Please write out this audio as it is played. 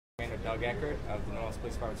Doug Eckert of the New Orleans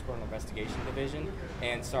Police Department's Criminal Investigation Division,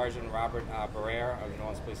 and Sergeant Robert Barrera of the New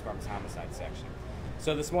Orleans Police Department's Homicide Section.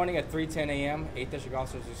 So this morning at 3:10 a.m., 8th District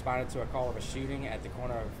officers responded to a call of a shooting at the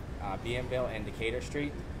corner of Bienville and Decatur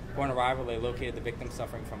Street. Upon arrival, they located the victim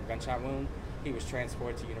suffering from a gunshot wound. He was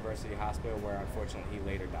transported to University Hospital, where unfortunately he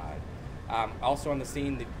later died. Also on the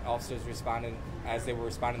scene, the officers responded. As they were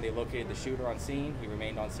responding, they located the shooter on scene. He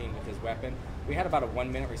remained on scene with his weapon. We had about a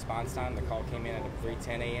 1-minute response time. The call came in at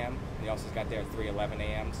 3:10 a.m. The officers got there at 3:11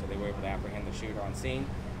 a.m., so they were able to apprehend the shooter on scene.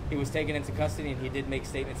 He was taken into custody, and he did make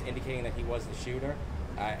statements indicating that he was the shooter.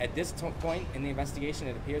 At this point in the investigation,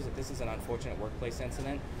 it appears that this is an unfortunate workplace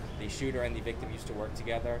incident. The shooter and the victim used to work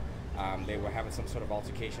together. They were having some sort of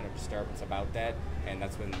altercation or disturbance about that, and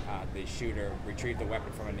that's when the shooter retrieved the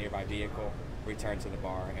weapon from a nearby vehicle, returned to the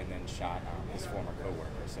bar, and then shot his former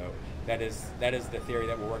co-worker. So that is the theory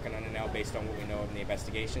that we're working on now based on what we know of in the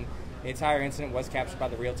investigation. The entire incident was captured by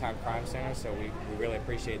the Real-Time Crime Center, so we really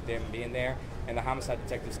appreciate them being there, and the homicide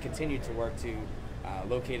detectives continue to work to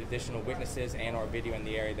locate additional witnesses and or video in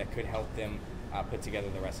the area that could help them put together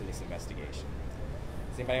the rest of this investigation.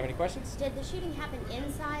 Does anybody have any questions? Did the shooting happen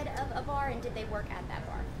inside of a bar, and did they work at that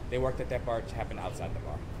bar? They worked at that bar. It happened outside the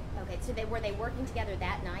bar. Okay, so were they working together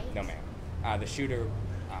that night? No, ma'am. The shooter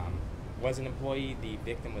was an employee. The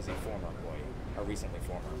victim was a former employee, a recently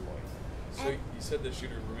former employee. So you said the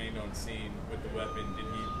shooter remained on scene with the weapon. Did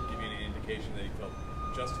he give you any indication that he felt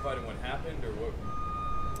justified in what happened, or what?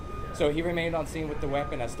 So he remained on scene with the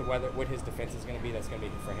weapon. As to what his defense is going to be, that's going to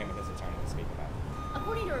be for him and his attorney to speak about.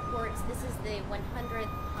 According to reports, this is the 100th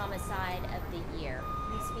homicide of the year.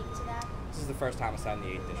 Can you speak to that? This is the first homicide in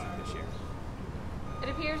the 8th District this year. It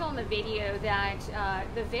appears on the video that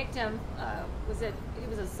the victim was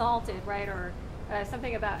assaulted, right, or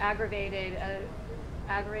something about aggravated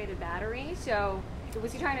battery. So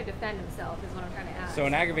was he trying to defend himself is what I'm trying to ask. So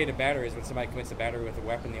an aggravated battery is when somebody commits a battery with a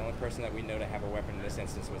weapon. The only person that we know to have a weapon in this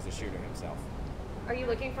instance was the shooter himself. Are you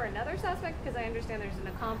looking for another suspect? Because I understand there's an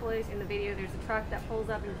accomplice in the video. There's a truck that pulls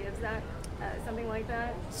up and gives that, something like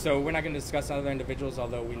that. So we're not going to discuss other individuals,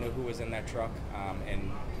 although we know who was in that truck,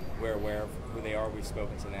 and we're aware of who they are. We've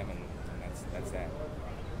spoken to them, and that's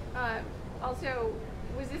that. Also,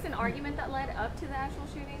 was this an argument that led up to the actual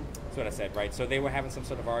shooting? That's what I said, right? So they were having some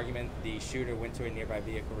sort of argument. The shooter went to a nearby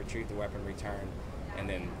vehicle, retrieved the weapon, returned, and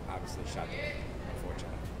then obviously shot the victim,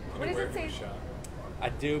 unfortunately. What does it say? I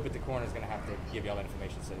do, but the coroner's going to have to give you all that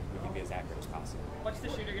information so that we can be as accurate as possible. What's the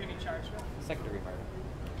shooter going to be charged with? Second-degree murder.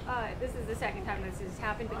 This is the second time this has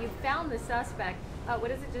happened, but you found the suspect. What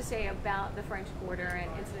does it just say about the French Quarter and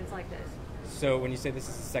incidents like this? So when you say this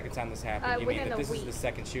is the second time this happened, you mean that this week. is the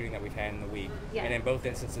second shooting that we've had in the week. Yeah. And in both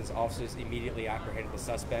instances, officers immediately apprehended the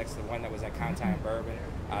suspects. The one that was at Conti and Bourbon,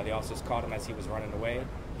 the officers caught him as he was running away.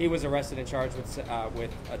 He was arrested and charged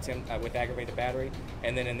with aggravated battery.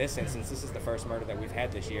 And then in this instance, this is the first murder that we've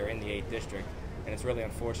had this year in the 8th District. And it's really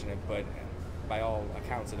unfortunate, but by all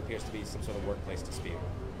accounts, it appears to be some sort of workplace dispute.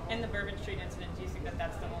 In the Bourbon Street incident, do you think that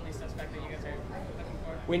that's the only suspect that you guys are looking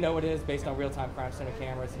for? We know it is based on Real-Time Crime Center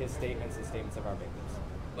cameras, his statements, and statements of our victims.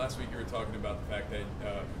 Last week you were talking about the fact that you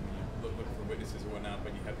look for witnesses or whatnot,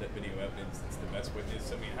 but you have that video evidence that's the best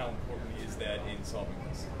witness. I mean, how important is that in solving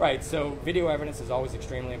this? Right, so video evidence is always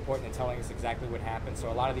extremely important in telling us exactly what happened.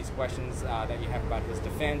 So a lot of these questions that you have about his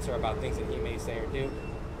defense or about things that he may say or do,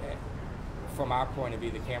 from our point of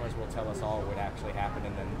view, the cameras will tell us all what actually happened,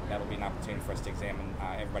 and then that'll be an opportunity for us to examine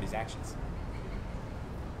everybody's actions.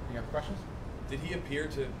 Any other questions? Did he appear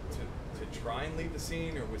to try and leave the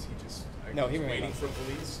scene, or was he just No, he remained waiting for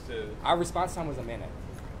police to? Our response time was a minute.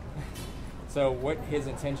 So what his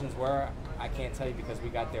intentions were, I can't tell you because we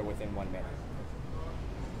got there within 1 minute.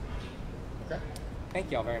 Okay.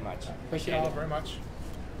 Thank you all very much. Thank you all very much.